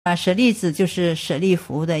舍利子就是舍利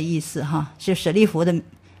弗的意思哈，是舍利弗的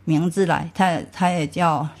名字来，它也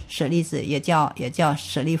叫舍利子，也叫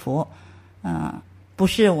舍利弗，不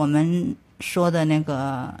是我们说的那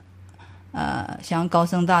个像高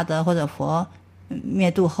僧大德或者佛灭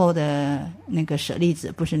度后的那个舍利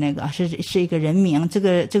子，不是那个，是一个人名。这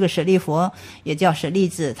个舍利佛也叫舍利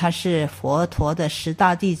子，他是佛陀的10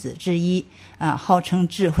大弟子之一号称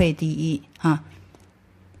智慧第一啊。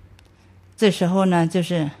这时候呢，就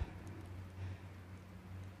是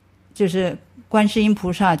观世音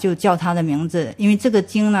菩萨就叫他的名字，因为这个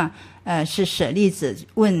经呢，是舍利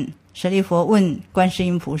佛问观世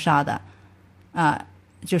音菩萨的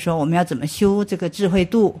就说我们要怎么修这个智慧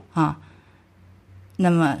度啊？那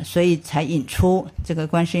么所以才引出这个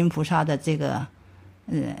观世音菩萨的这个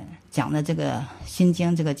讲的这个心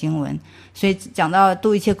经这个经文。所以讲到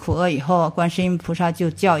度一切苦厄以后，观世音菩萨就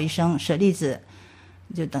叫一声舍利子，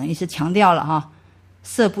就等于是强调了哈，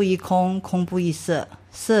色不异空，空不异色，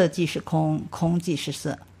色即是空，空即是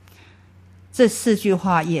色。这4句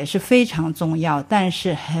话也是非常重要，但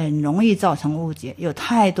是很容易造成误解，有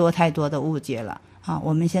太多的误解了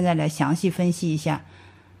我们现在来详细分析一下。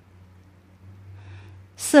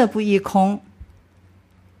色不异空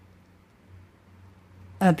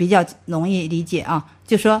比较容易理解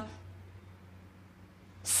就说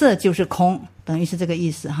色就是空，等于是这个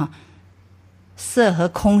意思哈。色和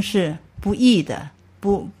空是不异的，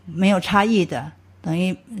没有差异的，等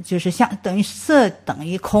于色等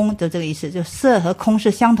于空的这个意思，就色和空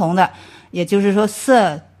是相同的，也就是说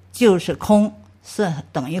色就是空，色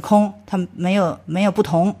等于空，它没有不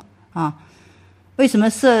同为什么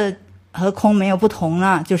色和空没有不同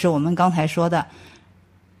呢？就是我们刚才说的，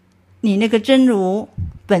你那个真如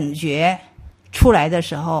本觉出来的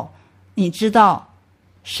时候，你知道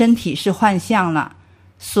身体是幻象了，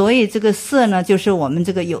所以这个色呢，就是我们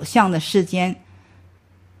这个有相的世间。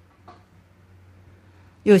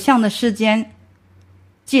有相的世间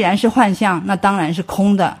既然是幻象，那当然是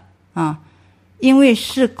空的因为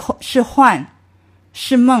是幻，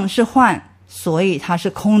是梦，是幻，所以它是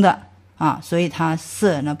空的所以它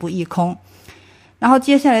色呢不异空。然后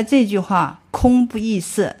接下来这句话空不异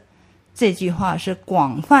色，这句话是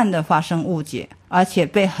广泛的发生误解，而且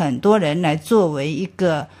被很多人来作为一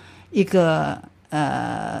个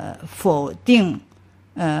否定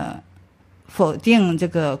这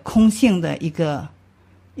个空性的一个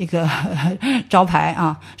招牌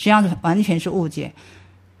实际上完全是误解。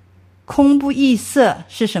空不异色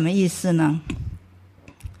是什么意思呢？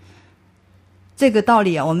这个道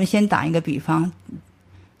理我们先打一个比方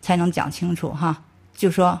才能讲清楚就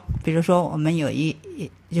说比如说我们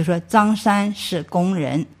就说张三是工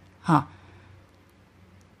人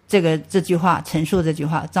这句话陈述这句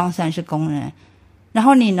话，张三是工人，然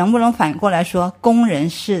后你能不能反过来说工人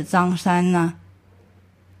是张三呢？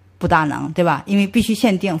不大能，对吧？因为必须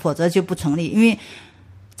限定，否则就不成立。因为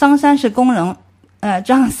张三是工人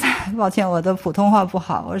张三，抱歉我的普通话不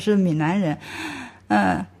好，我是闽南人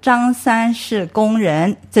张三是工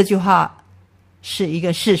人这句话是一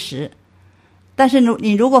个事实，但是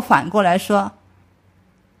你如果反过来说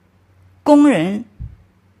工人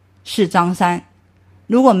是张三，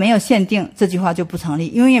如果没有限定，这句话就不成立，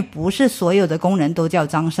因为不是所有的工人都叫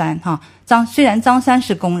张三虽然张三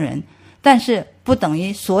是工人，但是不等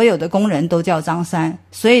于所有的工人都叫张三。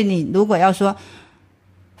所以你如果要说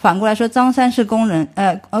反过来说张三是工人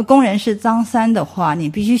工人是张三的话，你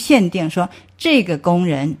必须限定说这个工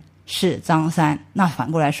人是张三，那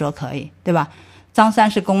反过来说可以，对吧？张三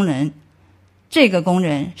是工人，这个工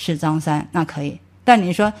人是张三，那可以。但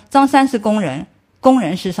你说张三是工人，工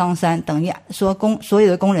人是张三，等于说所有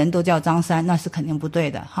的工人都叫张三，那是肯定不对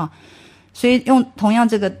的所以用同样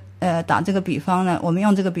这个打这个比方呢，我们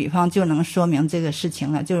用这个比方就能说明这个事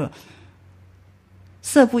情了，就是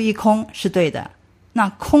色不异空是对的，那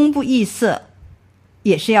空不异色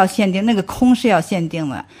也是要限定，那个空是要限定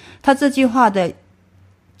的。他这句话的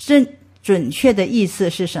准确的意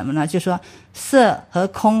思是什么呢？就是说色和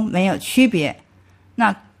空没有区别，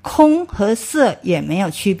那空和色也没有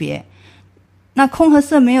区别。那空和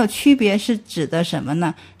色没有区别是指的什么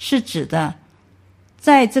呢？是指的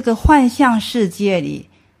在这个幻象世界里，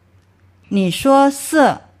你说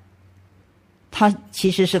色它其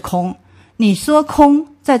实是空，你说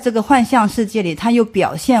空在这个幻象世界里它又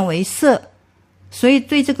表现为色，所以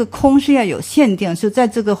对这个空是要有限定，就在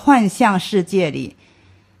这个幻象世界里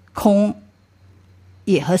空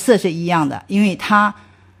也和色是一样的，因为它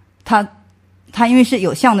因为是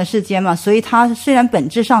有相的世界嘛，所以它虽然本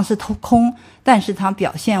质上是空，但是它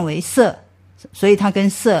表现为色，所以它跟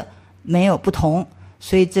色没有不同，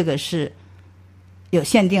所以这个是有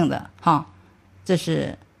限定的这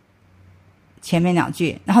是前面2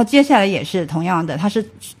句，然后接下来也是同样的，它是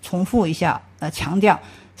重复一下，强调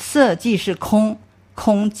色即是空，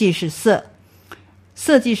空即是色，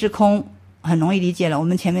色即是空，很容易理解了。我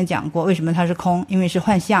们前面讲过，为什么它是空？因为是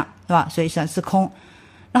幻象，对吧？所以它是空。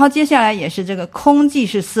然后接下来也是这个空即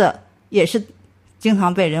是色，也是经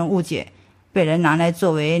常被人误解，被人拿来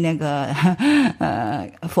作为那个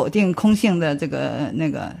否定空性的这个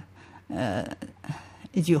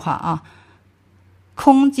一句话啊。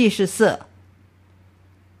空即是色，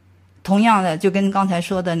同样的就跟刚才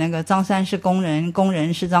说的那个张三是工人，工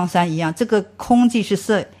人是张三一样，这个空即是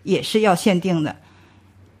色也是要限定的，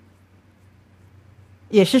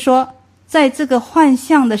也是说在这个幻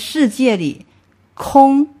象的世界里，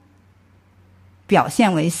空表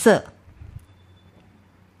现为色，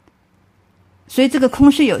所以这个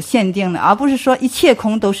空是有限定的，而不是说一切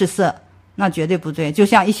空都是色，那绝对不对。就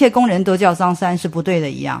像一切工人都叫张三是不对的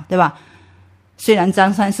一样，对吧？虽然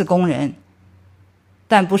张三是工人，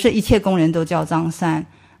但不是一切工人都叫张三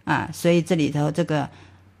啊。所以这里头这个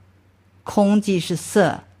空即是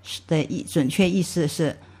色的准确意思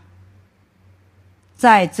是，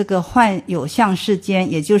在这个有相世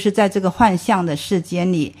间，也就是在这个幻象的世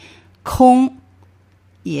间里，空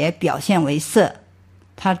也表现为色，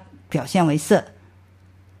它表现为色，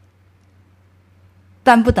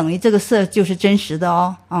但不等于这个色就是真实的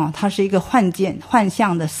哦，它是一个幻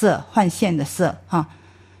象的色，幻现的色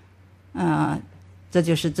啊，这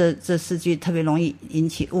就是这4句特别容易引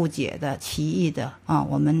起误解的、歧义的啊。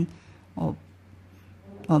我们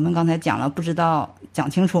刚才讲了，不知道讲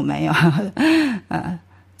清楚没有？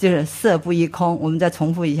就是色不异空，我们再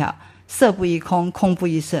重复一下，色不异空，空不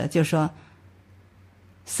异色，就是说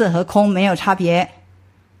色和空没有差别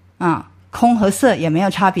啊，空和色也没有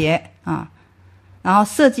差别啊。然后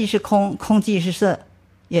色即是空，空即是色，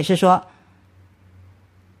也是说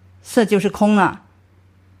色就是空了。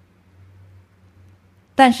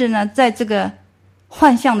但是呢，在这个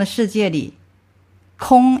幻象的世界里，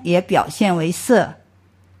空也表现为色，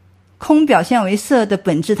空表现为色的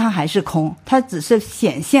本质它还是空，它只是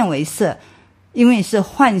显现为色，因为是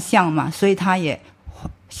幻象嘛，所以它也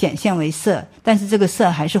显现为色，但是这个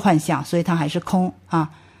色还是幻象，所以它还是空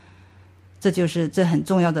啊。这很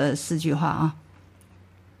重要的4句话啊。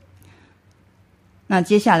那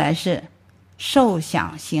接下来是受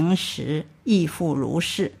想行识亦复如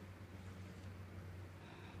是。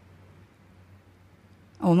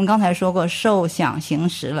我们刚才说过受想行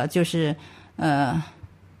识了，就是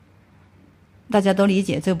大家都理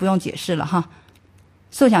解，这个不用解释了哈。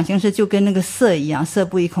受想行识就跟那个色一样，色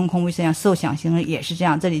不异空，空不异色一样，受想行识也是这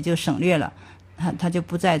样，这里就省略了，他就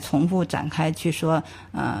不再重复展开去说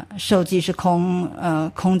受即是空，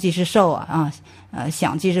空即是受啊，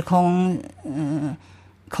想即是空，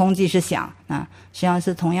空即是想啊，实际上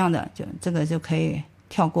是同样的，就这个就可以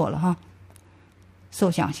跳过了哈。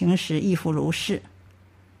受想行识亦复如是。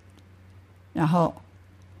然后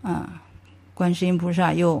观世音菩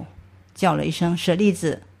萨又叫了一声舍利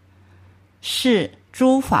子，是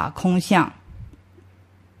诸法空相，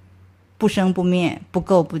不生不灭，不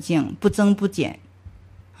垢不净，不增不减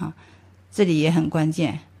啊，这里也很关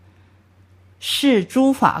键。是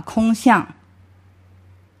诸法空相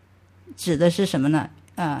指的是什么呢？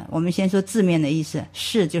我们先说字面的意思，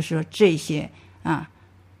是就是说这些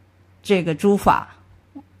这个诸法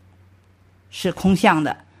是空相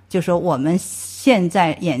的，就说我们现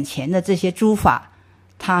在眼前的这些诸法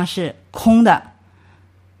它是空的。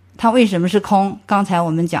它为什么是空？刚才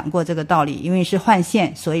我们讲过这个道理，因为是幻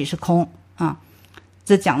现，所以是空啊。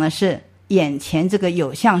这讲的是眼前这个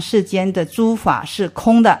有相世间的诸法是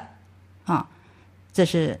空的啊，这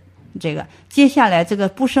是这个。接下来这个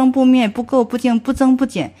不生不灭，不垢不净，不增不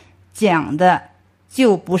减，讲的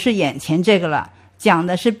就不是眼前这个了，讲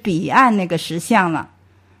的是彼岸那个实相了。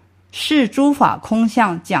是诸法空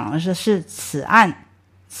相讲的是此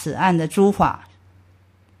岸的诸法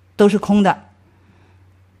都是空的。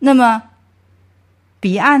那么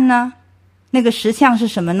彼岸呢，那个实相是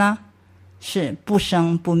什么呢？是不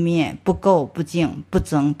生不灭，不垢不净，不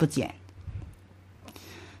增不减。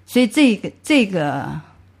所以这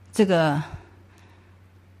个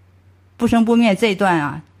不生不灭这一段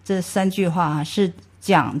啊，这3句话是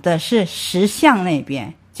讲的是实相那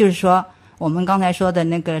边，就是说我们刚才说的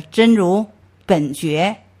那个真如本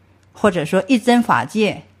觉，或者说一真法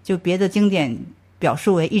界，就别的经典表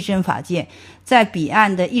述为一真法界，在彼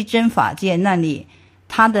岸的一真法界那里，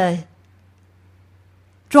它的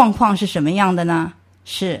状况是什么样的呢？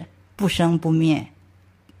是不生不灭，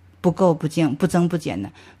不垢不净，不增不减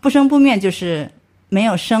的。不生不灭就是没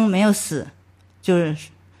有生没有死，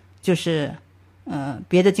就是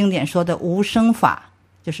别的经典说的无生法，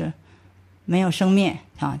就是没有生灭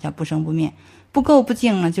啊，叫不生不灭。不垢不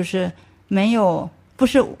净呢，就是没有，不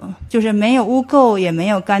是，就是没有污垢也没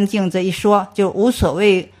有干净这一说，就无所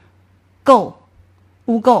谓垢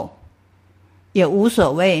污垢，也无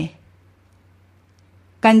所谓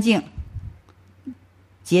干净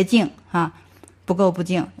洁净啊，不垢不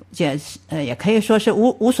净，也可以说是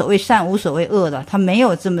无所谓善无所谓恶的，它没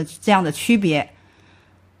有这样的区别。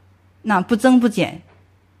那不增不减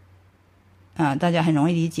大家很容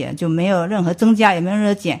易理解，就没有任何增加，也没有任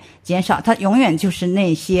何减少，它永远就是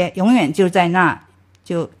那些，永远就在那，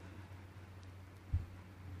就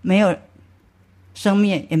没有生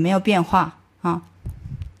灭，也没有变化啊，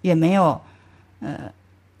也没有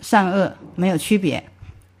善恶，没有区别。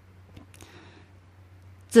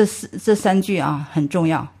这三句啊很重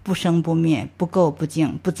要，不生不灭，不垢不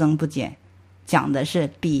净，不增不减，讲的是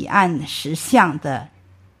彼岸实相的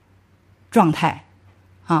状态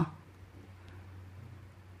啊。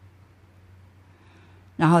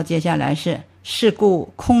然后接下来是是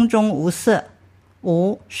故空中无色，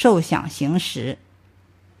无受想行识，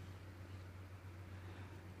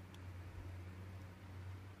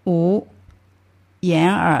无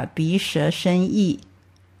眼耳鼻舌身意，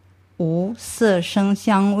无色声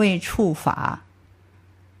香味触法。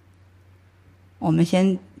我们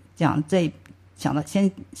先讲到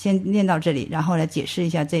先念到这里，然后来解释一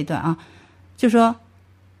下这一段啊。就说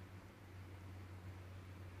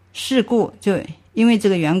是故，就因为这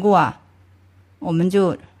个缘故啊，我们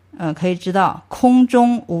就可以知道空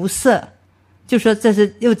中无色，就说这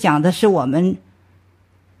是又讲的是我们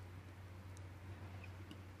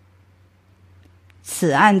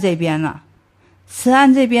此岸这边了。此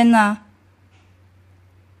岸这边呢，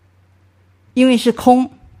因为是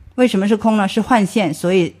空，为什么是空呢？是幻现，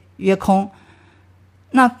所以曰空。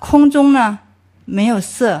那空中呢，没有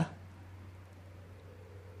色，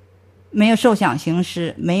没有受想行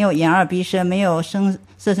识，没有眼耳鼻舌，没有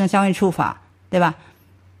色声香味触法，对吧？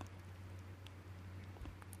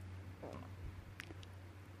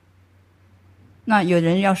那有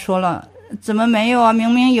人要说了，怎么没有啊？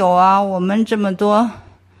明明有啊！我们这么多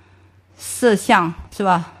色相，是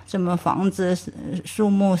吧？这么房子、树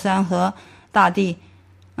木、山河、大地，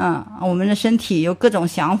我们的身体有各种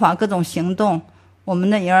想法、各种行动，我们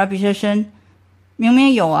的眼耳鼻舌身明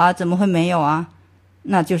明有啊，怎么会没有啊？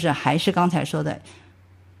那就是还是刚才说的，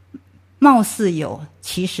貌似有，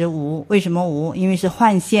其实无。为什么无？因为是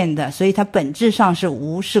幻现的，所以它本质上是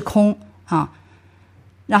无，是空啊。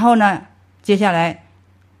然后呢，接下来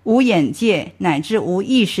无眼界，乃至无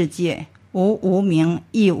意识界，无无明，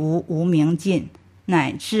亦无无明尽，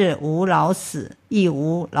乃至无老死，亦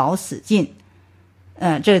无老死尽。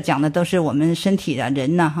这个讲的都是我们身体的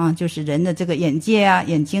人呢，就是人的这个眼界啊，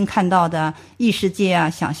眼睛看到的意识界啊，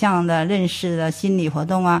想象的、认识的心理活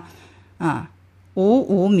动啊，无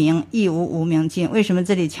无明，亦无无明尽。为什么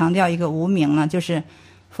这里强调一个无明呢？就是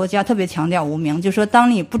佛家特别强调无明，就是说当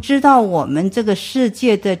你不知道我们这个世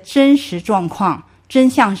界的真实状况、真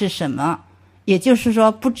相是什么，也就是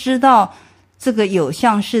说不知道这个有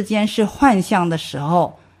相世间是幻象的时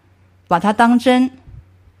候，把它当真，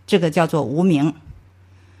这个叫做无明。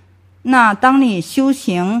那当你修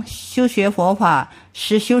学佛法，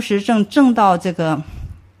实修实证，证到真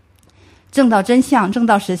相，证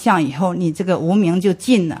到实相以后，你这个无明就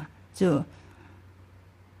尽了，就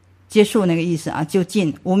结束那个意思啊，就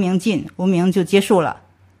尽，无明尽，无明就结束了，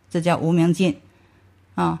这叫无明尽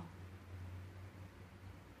啊。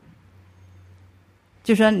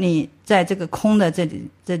就说你在这个空的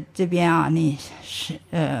这边啊，你是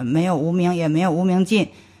没有无明，也没有无明尽，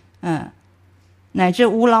乃至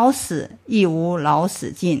无老死，亦无老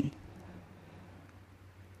死尽。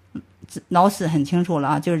老死很清楚了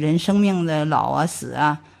啊，就是人生命的老啊、死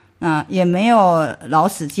啊，也没有老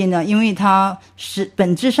死尽呢，因为它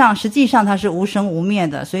本质上、实际上它是无生无灭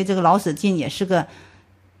的，所以这个老死尽也是个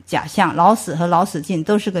假象，老死和老死尽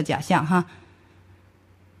都是个假象哈。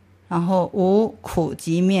然后无苦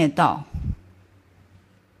集灭道，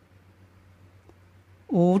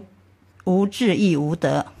无智亦无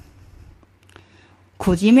得。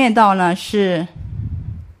苦集灭道呢，是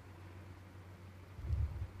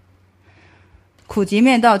苦集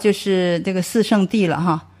灭道就是这个四圣谛了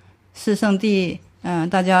哈。四圣谛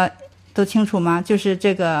大家都清楚吗？就是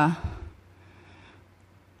这个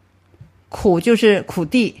苦就是苦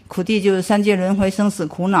谛，苦谛就是三界轮回生死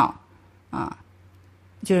苦恼啊，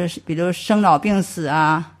就是比如生老病死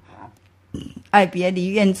啊，爱别离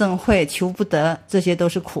怨憎会求不得，这些都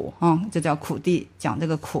是苦啊，这叫苦谛，讲这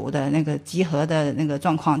个苦的那个集合的那个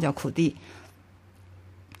状况叫苦谛。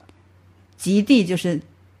集谛就是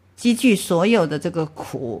积聚所有的这个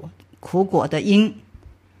苦果的因，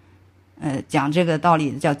讲这个道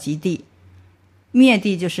理叫集谛。灭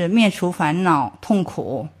地就是灭除烦恼痛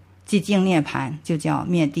苦，寂静涅槃，就叫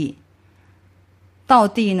灭地。道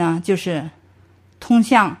地呢，就是通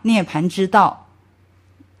向涅槃之道，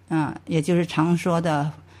也就是常说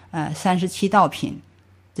的37道品，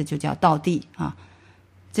这就叫道地啊。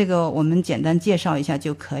这个我们简单介绍一下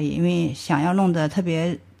就可以，因为想要弄得特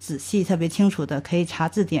别仔细、特别清楚的，可以查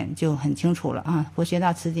字典就很清楚了啊。佛学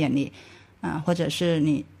大词典里或者是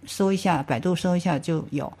你搜一下，百度搜一下就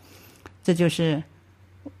有。这就是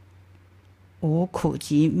无苦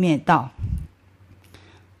集灭道。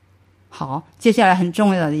好，接下来很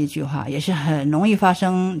重要的一句话，也是很容易发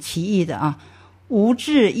生歧义的啊。无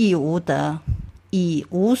智亦无得，以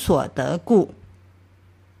无所得故，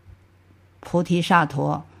菩提萨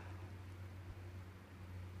埵。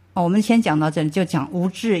我们先讲到这里，就讲无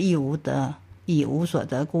智亦无得，以无所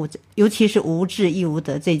得故，尤其是无智亦无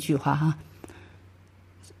得这句话哈，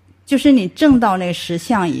就是你证到那个实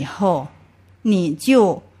相以后，你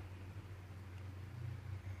就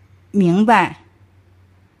明白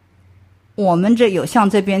我们这有相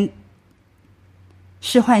这边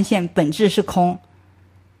是幻现，本质是空。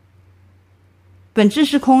本质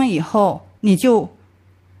是空以后，你就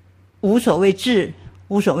无所谓智，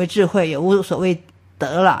无所谓智慧，也无所谓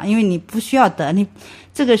得了，因为你不需要得，你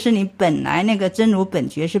这个是你本来那个真如本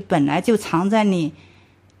觉，是本来就藏在你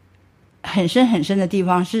很深很深的地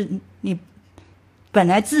方，是你本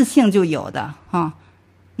来自性就有的啊，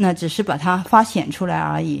那只是把它发显出来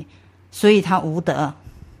而已，所以它无得，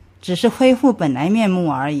只是恢复本来面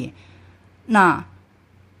目而已。那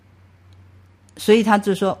所以他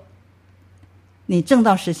就说，你证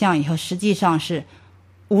到实相以后，实际上是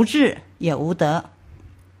无智也无得。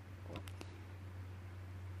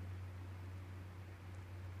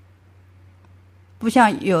不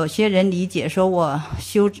像有些人理解说，我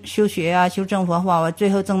修学啊，修正佛法，我最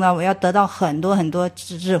后证到我要得到很多很多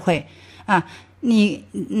智慧啊。你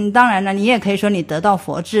当然了，你也可以说你得到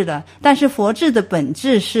佛智了，但是佛智的本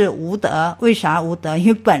质是无得。为啥无得？因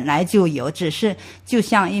为本来就有，只是就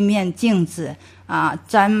像一面镜子啊，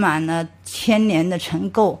沾满了千年的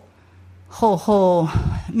尘垢，厚厚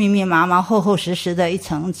密密麻麻、厚厚实实的一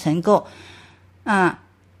层尘垢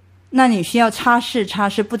那你需要擦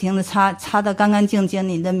拭，不停的擦得干干净净，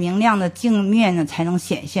你的明亮的镜面呢才能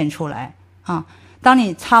显现出来啊。当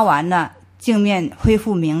你擦完了，镜面恢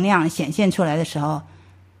复明亮显现出来的时候，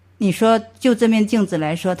你说就这面镜子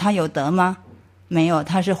来说，它有得吗？没有，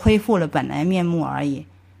它是恢复了本来面目而已。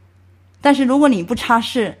但是如果你不擦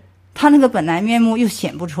拭，它那个本来面目又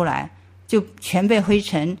显不出来，就全被灰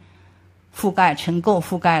尘覆盖，尘垢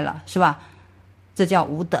覆盖了，是吧？这叫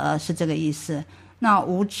无得，是这个意思。那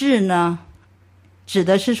无智呢，指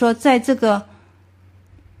的是说在这个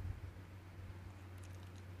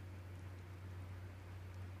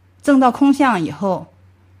证到空相以后，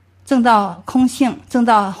证到空性，证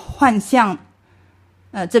到幻象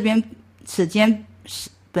这边此间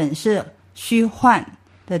本是虚幻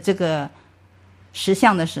的这个实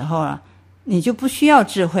相的时候你就不需要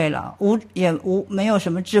智慧了，没有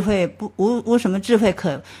什么智慧，无什么智慧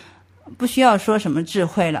不需要说什么智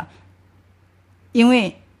慧了，因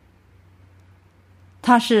为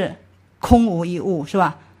它是空无一物，是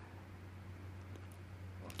吧？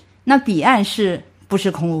那彼岸是不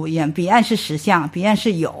是空无一物？彼岸是实相，彼岸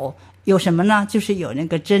是有什么呢？就是有那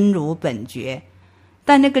个真如本觉。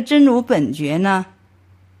但那个真如本觉呢，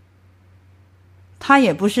它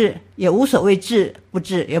也无所谓智不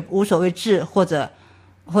智，也无所谓智或者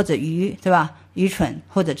愚，对吧？愚蠢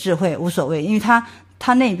或者智慧无所谓，因为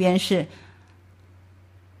它那边是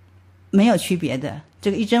没有区别的。这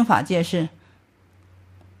个一真法界是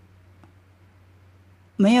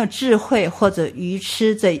没有智慧或者愚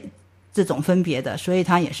痴这种分别的，所以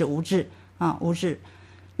它也是无智无智。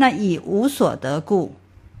那以无所得故，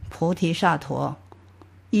菩提萨埵，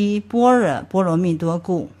依般若波罗蜜多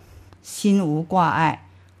故，心无挂碍，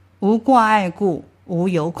无挂碍故，无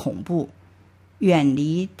有恐怖，远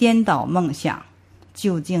离颠倒梦想，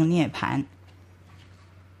究竟涅槃。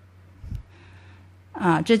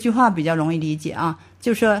这句话比较容易理解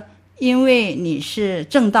就是说，因为你是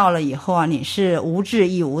证到了以后你是无智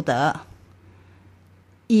亦无得，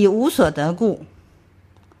以无所得故，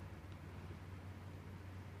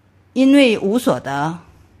因为无所得，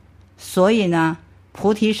所以呢，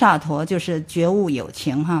菩提萨埵就是觉悟有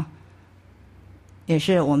情也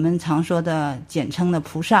是我们常说的简称的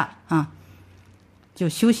菩萨就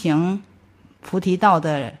修行菩提道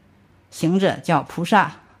的行者叫菩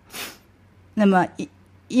萨。那么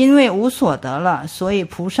因为无所得了，所以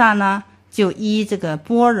菩萨呢就依这个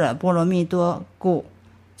般若波罗蜜多故，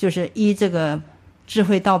就是依这个智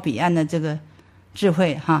慧到彼岸的这个智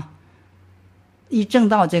慧一证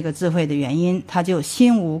到这个智慧的原因，他就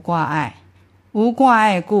心无挂碍，无挂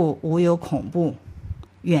碍故无有恐怖，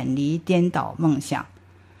远离颠倒梦想。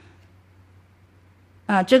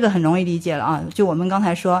这个很容易理解了啊。就我们刚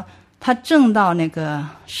才说，他证到那个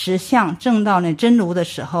实相，证到那真如的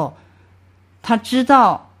时候，他知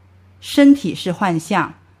道身体是幻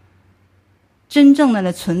象，真正的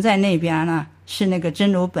呢存在那边呢是那个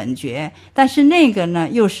真如本觉，但是那个呢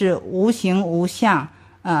又是无形无相，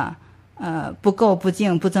不垢不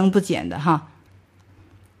净不增不减的哈。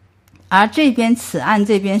而这边此岸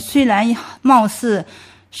这边虽然貌似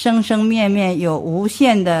生生灭灭有无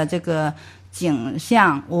限的这个景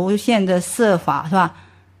象，无限的色法是吧，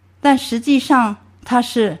但实际上它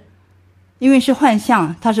是因为是幻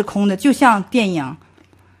象，它是空的。就像电影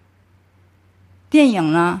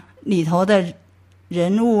呢里头的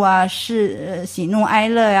人物啊，是喜怒哀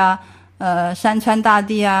乐呀，山川大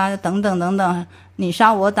地啊，等等等等，你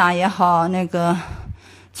杀我打也好，那个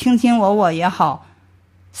卿卿我也好，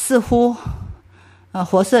似乎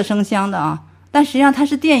活色生香的啊。但实际上它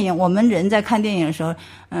是电影，我们人在看电影的时候，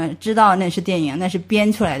知道那是电影，那是编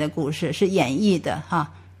出来的故事，是演绎的哈，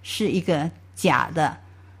是一个假的，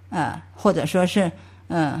或者说是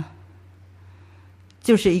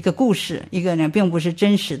就是一个故事，一个呢并不是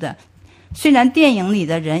真实的。虽然电影里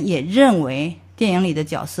的人也认为，电影里的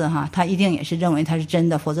角色哈，他一定也是认为他是真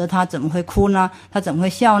的，否则他怎么会哭呢？他怎么会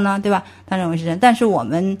笑呢？对吧？他认为是真，但是我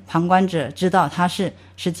们旁观者知道他是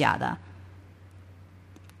假的。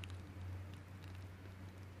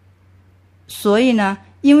所以呢，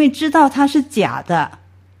因为知道它是假的，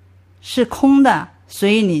是空的，所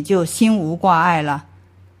以你就心无挂碍了。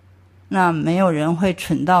那没有人会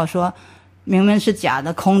蠢到说，明明是假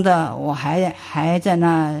的空的，我还在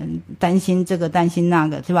那担心这个担心那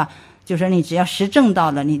个，对吧？就是你只要实证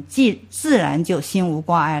到了，你自然就心无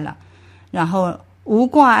挂碍了。然后无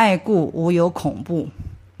挂碍故无有恐怖，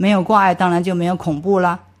没有挂碍当然就没有恐怖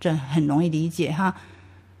了，这很容易理解哈。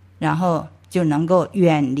然后就能够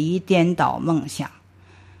远离颠倒梦想。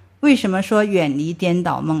为什么说远离颠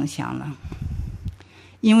倒梦想呢？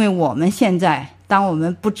因为我们现在当我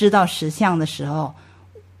们不知道实相的时候，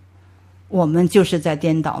我们就是在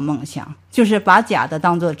颠倒梦想，就是把假的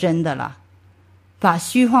当作真的了，把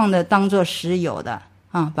虚幻的当作实有的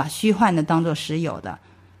啊，把虚幻的当作实有的，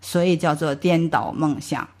所以叫做颠倒梦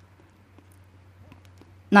想。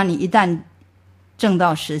那你一旦证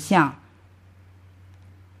到实相，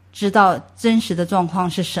知道真实的状况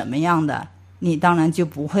是什么样的，你当然就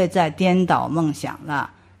不会再颠倒梦想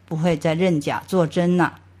了，不会再认假作真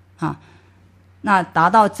了啊。那达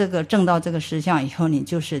到这个证到这个实相以后，你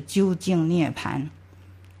就是究竟涅槃。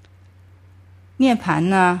涅槃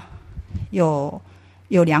呢有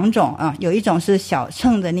两种啊，有一种是小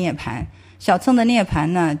乘的涅槃。小乘的涅槃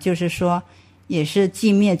呢，就是说也是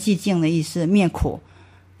寂灭寂静的意思，灭苦。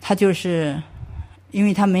它就是因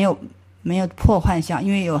为它没有破幻象，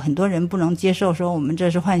因为有很多人不能接受说我们这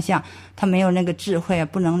是幻象，他没有那个智慧，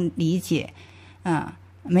不能理解，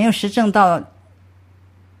没有实证到。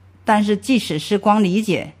但是即使是光理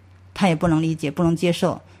解，他也不能理解，不能接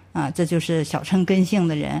受啊，这就是小乘根性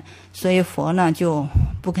的人。所以佛呢就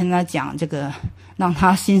不跟他讲这个让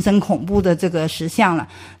他心生恐怖的这个实相了，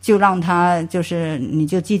就让他就是你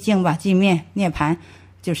就寂静吧，寂灭涅槃，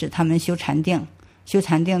就是他们修禅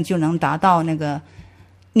定就能达到那个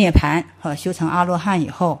涅槃和修成阿罗汉以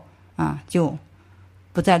后啊，就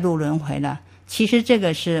不再入轮回了。其实这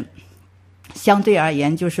个是相对而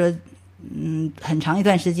言，就是说很长一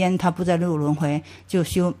段时间他不再入轮回，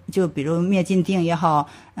就比如灭尽定也好，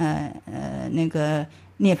那个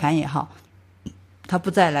涅槃也好，他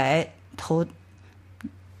不再来投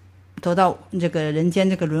到这个人间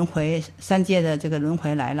这个轮回三界的这个轮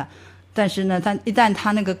回来了。但是呢，他一旦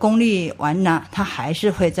他那个功力完了，他还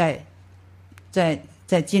是会再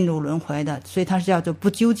进入轮回的，所以它是叫做不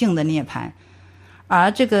究竟的涅槃。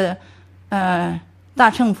而这个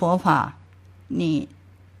大乘佛法，你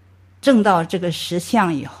证到这个实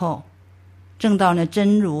相以后，证到那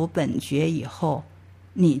真如本觉以后，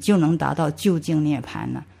你就能达到究竟涅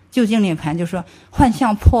槃了。究竟涅槃就是说幻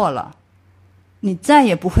象破了，你再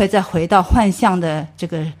也不会再回到幻象的这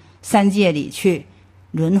个三界里去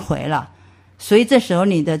轮回了。所以这时候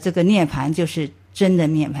你的这个涅槃就是真的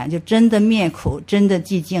涅槃，就真的灭苦，真的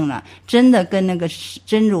寂静了，真的跟那个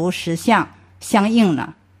真如实相相应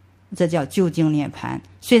了，这叫究竟涅槃。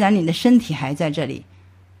虽然你的身体还在这里，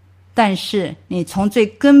但是你从最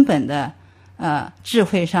根本的智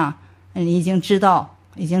慧上，你已经知道，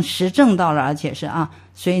已经实证到了，而且是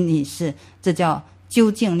所以这叫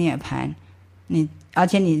究竟涅槃。而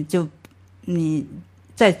且你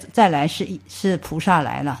再来是菩萨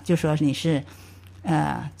来了，就说你是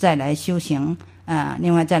再来修行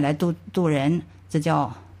另外再来度人，这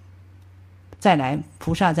叫再来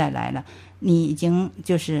菩萨再来了。你已经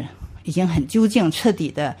很究竟彻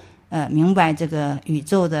底的明白这个宇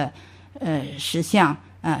宙的实相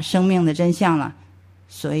生命的真相了，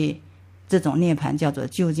所以这种涅槃叫做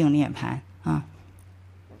究竟涅槃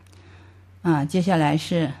接下来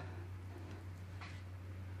是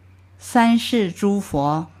三世诸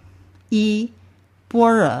佛依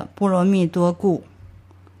般若波罗蜜多故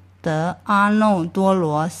得阿耨多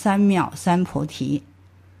罗三藐三菩提。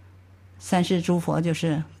三世诸佛就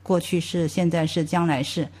是过去世、现在世、将来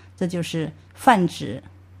世，这就是泛指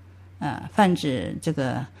这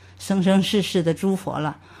个生生世世的诸佛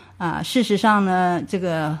了事实上呢，这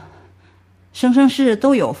个生生世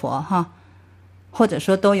都有佛或者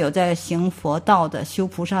说都有在行佛道的、修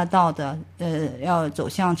菩萨道的要走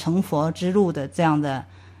向成佛之路的这样的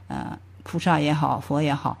菩萨也好，佛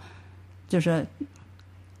也好，就是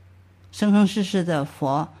生生世世的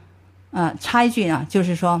佛插一句呢，就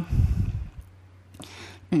是说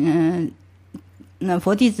那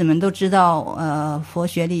佛弟子们都知道佛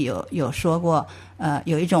学里有说过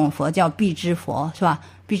有一种佛叫辟支佛，是吧？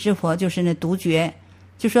辟支佛就是那独觉，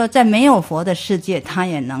就说在没有佛的世界他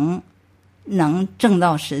也能证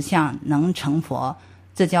到实相，能成佛，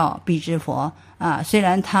这叫辟支佛虽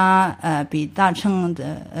然他比大乘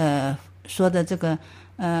的说的这个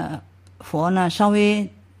佛呢稍微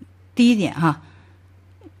低一点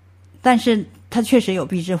但是他确实有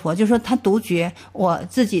辟支佛，就是说他独觉，我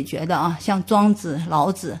自己觉得像庄子、老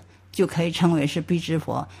子就可以称为是辟支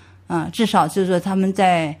佛至少就是说他们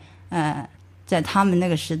在他们那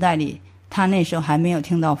个时代里，他那时候还没有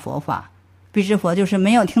听到佛法。辟支佛就是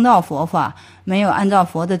没有听到佛法，没有按照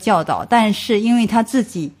佛的教导，但是因为他自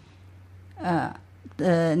己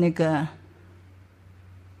那个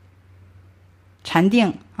禅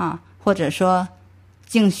定或者说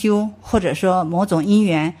静修，或者说某种因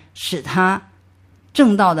缘使他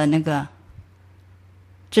证到的那个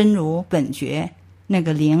真如本觉那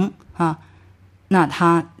个灵那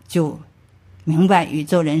他就明白宇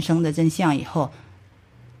宙人生的真相以后，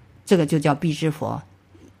这个就叫辟支佛。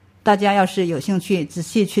大家要是有兴趣仔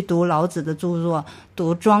细去读老子的著作，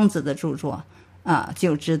读庄子的著作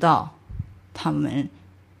就知道他们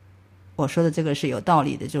我说的这个是有道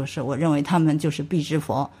理的，就是我认为他们就是辟支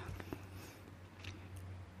佛。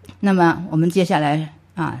那么我们接下来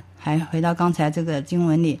还回到刚才这个经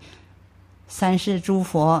文里，三世诸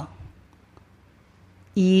佛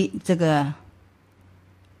依这个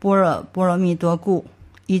般若波罗蜜多故，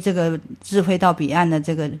依这个智慧到彼岸的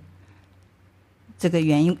这个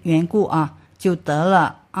缘故就得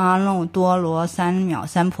了阿耨多罗三藐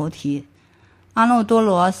三菩提。阿耨多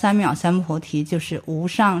罗三藐三菩提就是无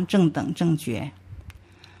上正等正觉。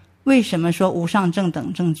为什么说无上正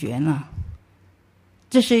等正觉呢？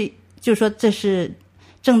就是说这是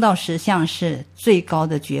证到实相，是最高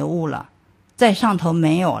的觉悟了，在上头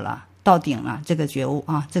没有了，到顶了，这个觉悟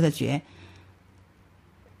这个觉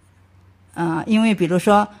因为比如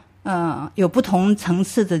说有不同层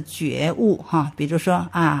次的觉悟比如说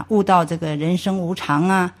悟到这个人生无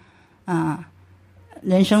常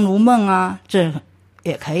人生如梦这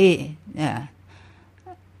也可以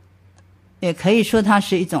说它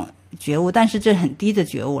是一种觉悟，但是这很低的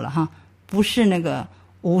觉悟了不是那个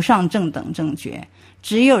无上正等正觉。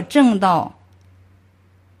只有证到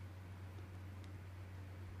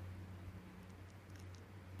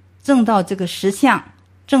这个实相，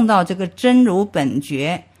证到这个真如本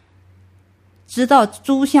觉，知道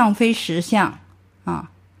诸相非实相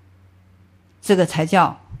这个才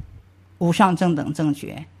叫无上正等正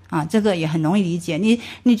觉这个也很容易理解。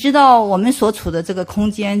你知道我们所处的这个空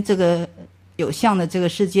间，这个有相的这个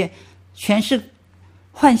世界全是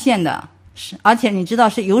幻现的，而且你知道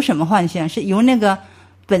是由什么幻现？是由那个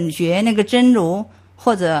本觉那个真如，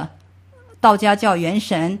或者道家叫元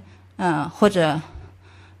神或者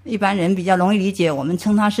一般人比较容易理解，我们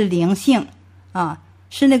称它是灵性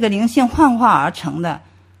是那个灵性幻化而成的。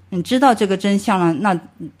你知道这个真相了，那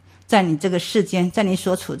在你这个世间，在你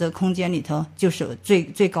所处这个空间里头，就是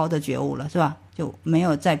最高的觉悟了，是吧？就没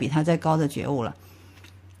有再比它再高的觉悟了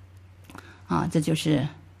这就是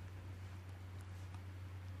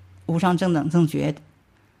无上正等正觉。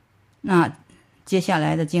那接下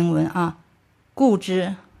来的经文故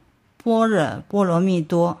知般若波罗蜜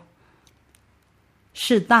多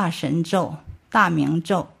是大神咒、大明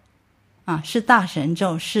咒是大神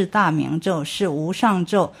咒，是大明咒，是无上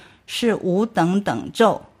咒，是无等等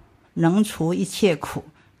咒，能除一切苦，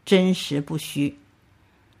真实不虚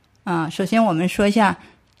首先我们说一下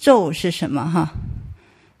咒是什么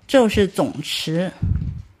咒是总持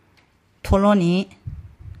陀罗尼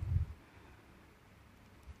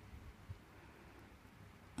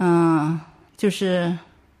就是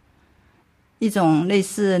一种类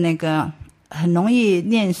似那个很容易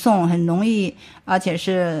念诵，很容易，而且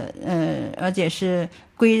是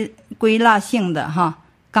归纳性的哈，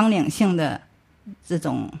纲领性的这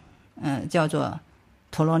种叫做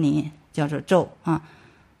陀罗尼，叫做咒啊。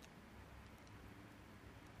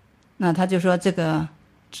那他就说这个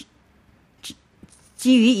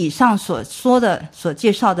基于以上所说的、所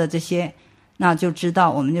介绍的这些，那就知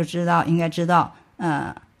道，我们就知道，应该知道，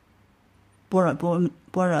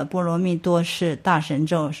般若波罗蜜多是大神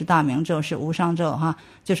咒，是大明咒，是无上咒哈。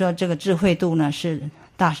就说这个智慧度呢是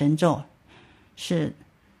大神咒，是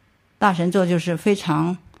大神咒，就是非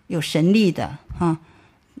常有神力的哈。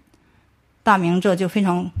大明咒就非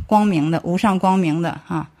常光明的，无上光明的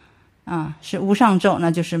哈。是无上咒，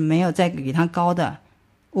那就是没有再给它高的。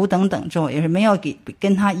无等等咒也是没有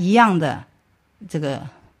跟它一样的这个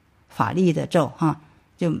法力的咒哈，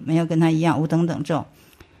就没有跟它一样无等等咒，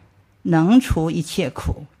能除一切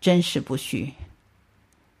苦，真实不虚。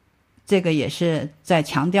这个也是在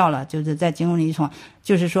强调了，就是在经文里说，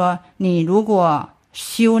就是说你如果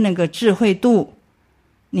修那个智慧度，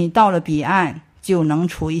你到了彼岸就能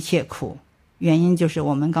除一切苦，原因就是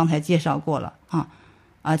我们刚才介绍过了啊，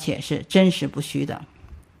而且是真实不虚的。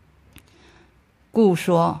故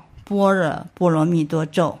说般若波罗蜜多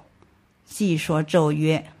咒，即说咒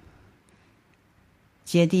曰：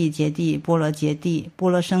揭谛揭谛，波罗揭谛，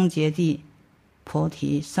波罗僧揭谛，菩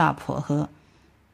提萨婆诃。